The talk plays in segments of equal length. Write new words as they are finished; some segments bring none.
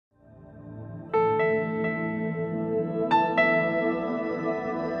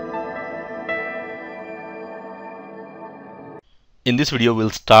In this video,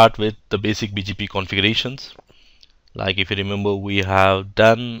 we'll start with the basic BGP configurations. Like if you remember, we have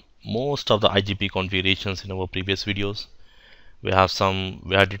done most of the IGP configurations in our previous videos. We had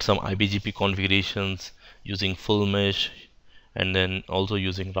did some IBGP configurations using full mesh, and then also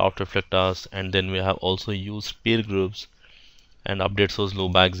using route reflectors, and then we have also used peer groups and update source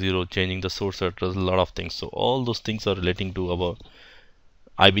loopback 0, changing the source address, a lot of things. So all those things are relating to our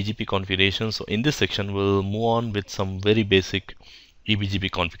IBGP configuration. So in this section, we'll move on with some very basic EBGP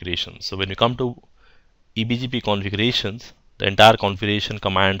configurations. So when we come to EBGP configurations, the entire configuration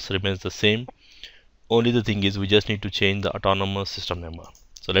commands remains the same. Only the thing is we just need to change the autonomous system number.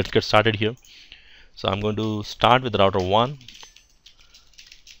 So let's get started here. So I'm going to start with router 1.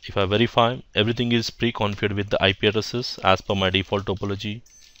 If I verify, everything is pre-configured with the IP addresses as per my default topology.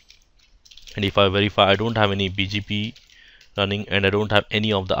 And if I verify, I don't have any BGP running and I don't have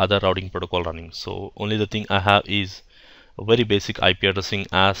any of the other routing protocol running. So only the thing I have is a very basic IP addressing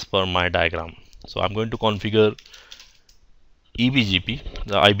as per my diagram. So I'm going to configure EBGP,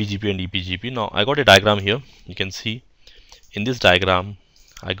 the IBGP and EBGP. Now I got a diagram here. You can see in this diagram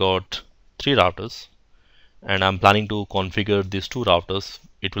I got 3 routers and I'm planning to configure these 2 routers.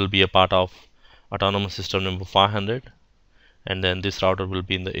 It will be a part of autonomous system number 500, and then this router will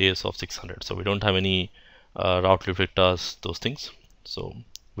be in the AS of 600. So we don't have any route reflectors, those things. So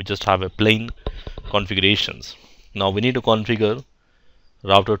we just have a plain configurations. Now we need to configure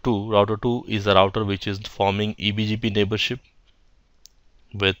router 2. Router 2 is the router which is forming EBGP neighborship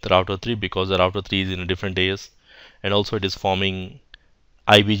with router 3, because the router 3 is in a different AS, and also it is forming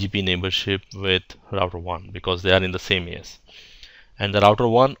IBGP neighborship with router 1 because they are in the same AS. And the router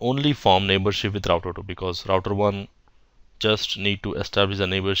 1 only form neighborship with router 2 because router 1 just need to establish a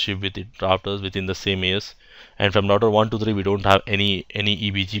neighborship with the routers within the same AS, and from router 1 to 3 we don't have any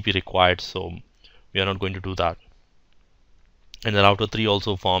EBGP required, so we are not going to do that. And the router 3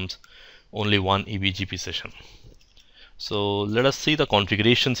 also forms only one EBGP session. So let us see the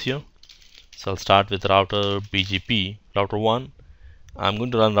configurations here. So I'll start with router BGP, router 1. I'm going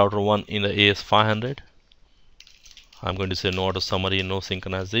to run router 1 in the AS500. I'm going to say no auto summary, no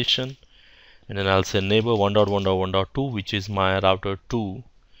synchronization, and then I'll say neighbor 1.1.1.2, which is my router 2,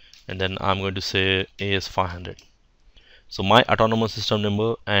 and then I'm going to say AS500. So my autonomous system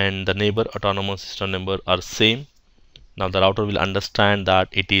number and the neighbor autonomous system number are same. Now the router will understand that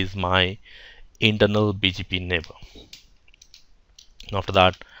it is my internal BGP neighbor. After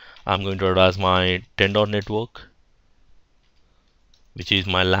that, I'm going to advertise my 10.network, which is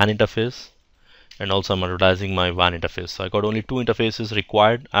my LAN interface, and also I'm advertising my WAN interface. So I got only 2 interfaces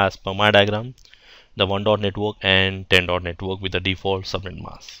required as per my diagram, the 1.network and 10.network with the default subnet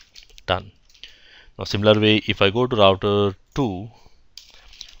mask. Done. Now similar way, if I go to router 2,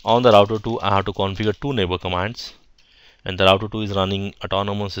 on the router 2 I have to configure 2 neighbor commands, and the router 2 is running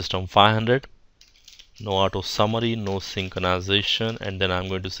autonomous system 500, no auto summary, no synchronization, and then I'm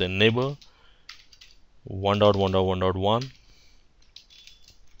going to say neighbor 1.1.1.1,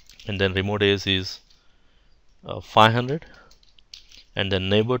 and then remote AS is 500, and then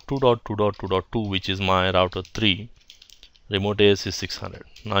neighbor 2.2.2.2, which is my router 3, remote AS is 600.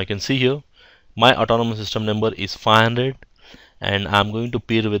 Now I can see here my autonomous system number is 500, and I'm going to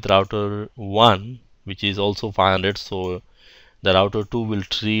pair with router 1, which is also 500. So the router 2 will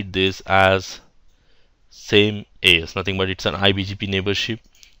treat this as same AS, nothing but it's an IBGP neighborship,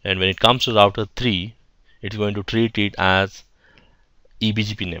 and when it comes to router 3, it's going to treat it as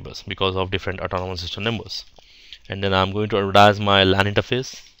EBGP neighbors because of different autonomous system numbers. And then I'm going to advertise my LAN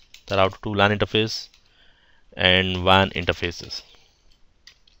interface, the router 2 LAN interface and WAN interfaces.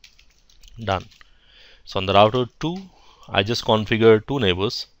 Done. So on the router 2, I just configured 2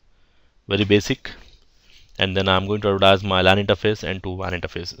 neighbors, very basic, and then I'm going to advertise my LAN interface and 2 WAN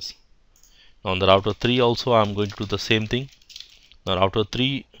interfaces. On the router 3 also I'm going to do the same thing. Now router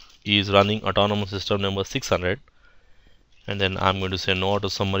 3 is running autonomous system number 600, and then I'm going to say no auto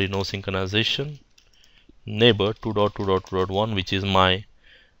summary, no synchronization, neighbor 2.2.2.1, which is my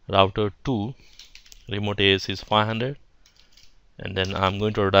router 2, remote AS is 500, and then I'm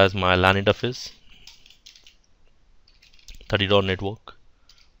going to advertise my LAN interface 30.network,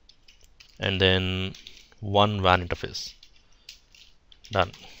 and then 1 WAN interface.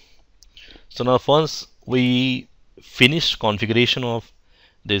 Done. So now once we finish configuration of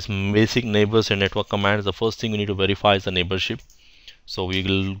these basic neighbors and network commands, the first thing we need to verify is the neighborship. So we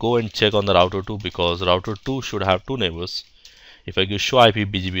will go and check on the router 2, because router 2 should have 2 neighbors. If I give show IP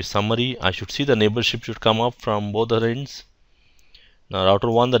BGP summary, I should see the neighborship should come up from both the ends. Now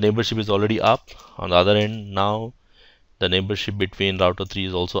router 1, the neighborship is already up. On the other end, now the neighborship between router 3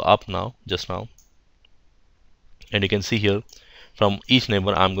 is also up now, just now. And you can see here from each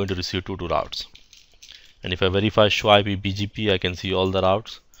neighbor I'm going to receive two routes. And if I verify show IP BGP, I can see all the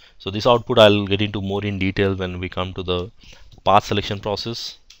routes. So this output I'll get into more in detail when we come to the path selection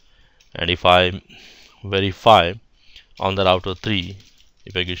process. And if I verify on the router 3,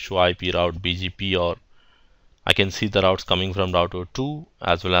 if I give show IP route BGP, or I can see the routes coming from router 2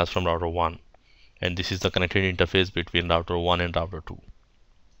 as well as from router 1. And this is the connected interface between router 1 and router 2.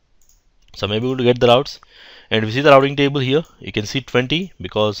 So I'm able to get the routes. And if you see the routing table here, you can see 20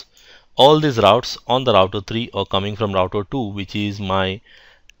 because all these routes on the router 3 are coming from router 2, which is my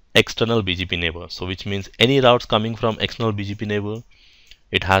external BGP neighbor. So which means any routes coming from external BGP neighbor,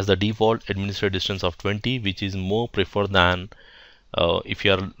 it has the default administrative distance of 20, which is more preferred than if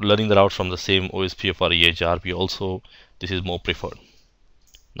you are learning the routes from the same OSPF or EHRP. Also, this is more preferred.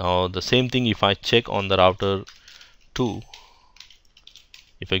 Now the same thing if I check on the router 2,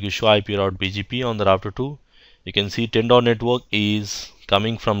 if I give show IP route BGP on the router 2, you can see 10 network is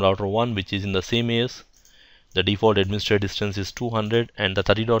coming from router 1, which is in the same AS. The default administrative distance is 200, and the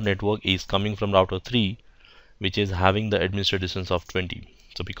 30 network is coming from router 3, which is having the administrative distance of 20.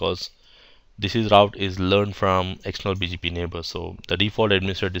 So because this route is learned from external BGP neighbor, so the default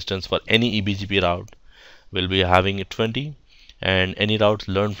administrative distance for any EBGP route will be having 20, and any route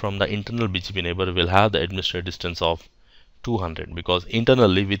learned from the internal BGP neighbor will have the administrative distance of 200, because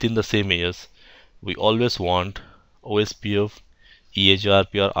internally within the same AS we always want OSPF,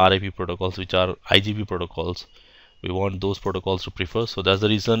 EHRP or RIP protocols, which are IGP protocols. We want those protocols to prefer. So that's the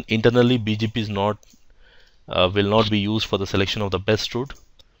reason internally BGP is not will not be used for the selection of the best route,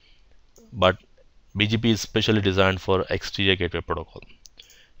 but BGP is specially designed for exterior gateway protocol.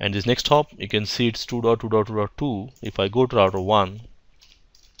 And this next hop, you can see it's 2.2.2.2. If I go to router 1,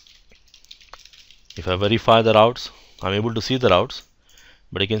 if I verify the routes, I'm able to see the routes,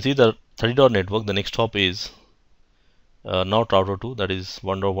 but you can see the 30 network, the next hop is not router 2, that is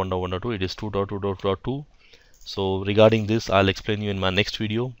 1.1.1.2, it is 2.2.2.2. So regarding this I'll explain you in my next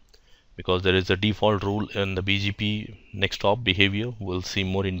video, because there is a default rule in the BGP next hop behavior. We'll see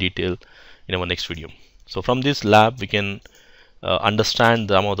more in detail in our next video. So from this lab we can understand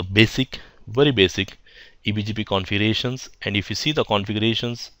some of the basic, very basic EBGP configurations. And if you see the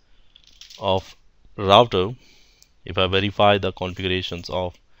configurations of router, if I verify the configurations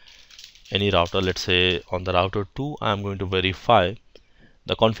of any router, let's say on the router 2, I'm going to verify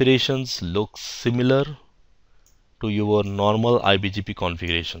the configurations look similar to your normal IBGP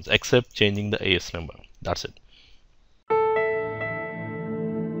configurations except changing the AS number. That's it.